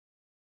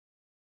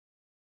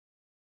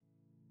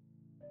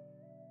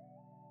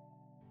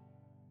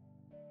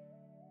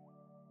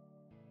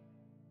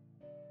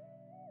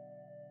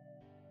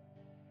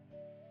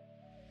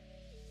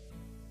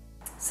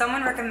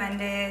Someone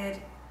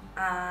recommended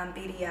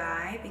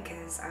BDI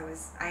because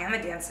I am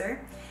a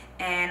dancer,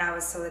 and I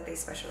was told that they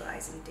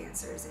specialize in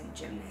dancers and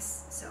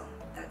gymnasts. So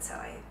that's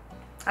why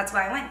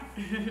I went.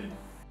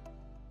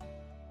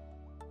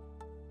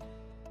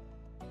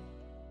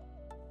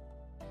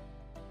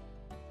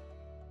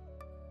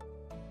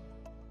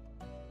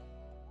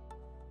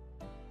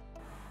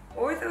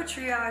 Ortho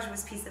triage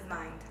was peace of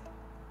mind.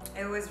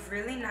 It was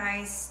really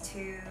nice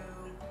to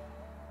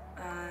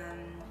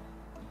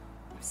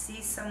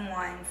see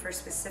someone for a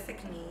specific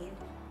need.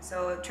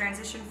 So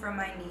transition from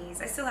my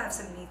knees. I still have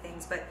some knee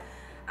things, but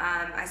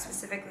I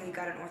specifically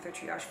got an ortho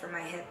triage for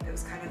my hip. It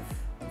was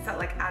felt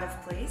like out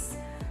of place.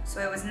 So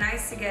it was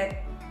nice to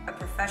get a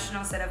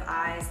professional set of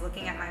eyes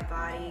looking at my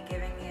body,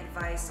 giving me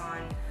advice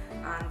on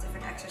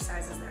different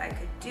exercises that I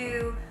could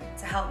do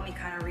to help me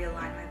kind of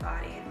realign my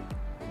body. And,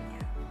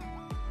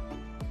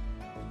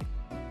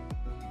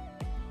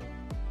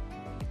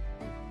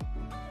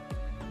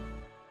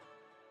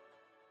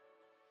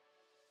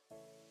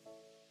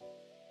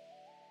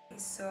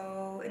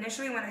 So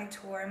initially when I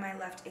tore my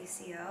left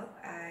ACL,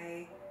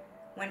 I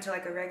went to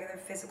like a regular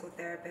physical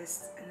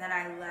therapist, and then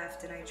I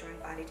left and I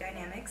joined Body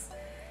Dynamics,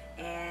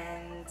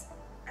 and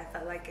I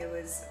felt like it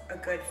was a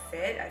good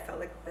fit. I felt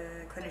like the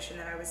clinician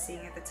that I was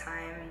seeing at the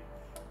time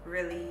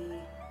really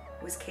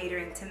was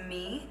catering to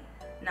me,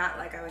 not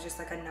like I was just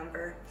like a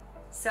number.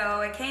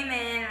 So I came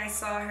in and I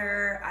saw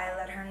her, I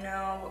let her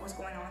know what was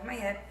going on with my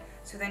hip,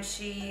 so then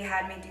she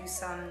had me do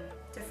some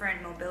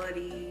different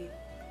mobility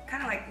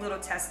kind of like little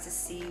tests to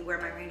see where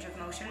my range of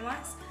motion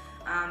was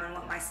and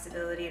what my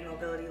stability and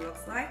mobility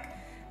looks like.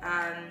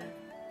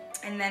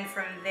 And then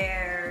from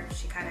there,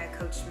 she kind of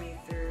coached me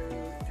through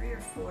 3 or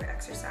 4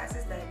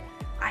 exercises that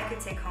I could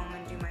take home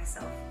and do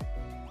myself.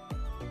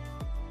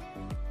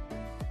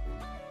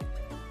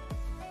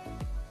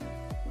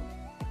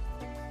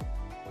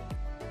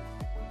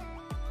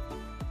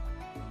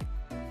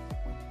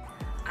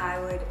 I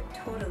would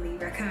totally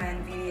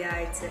recommend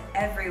BDI to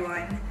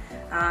everyone,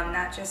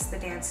 not just the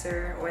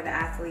dancer or the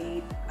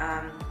athlete,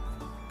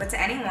 but to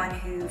anyone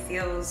who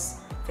feels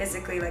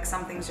physically like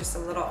something's just a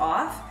little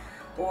off,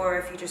 or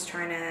if you're just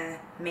trying to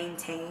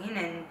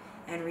maintain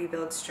and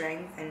rebuild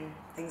strength and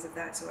things of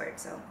that sort.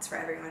 So it's for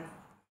everyone.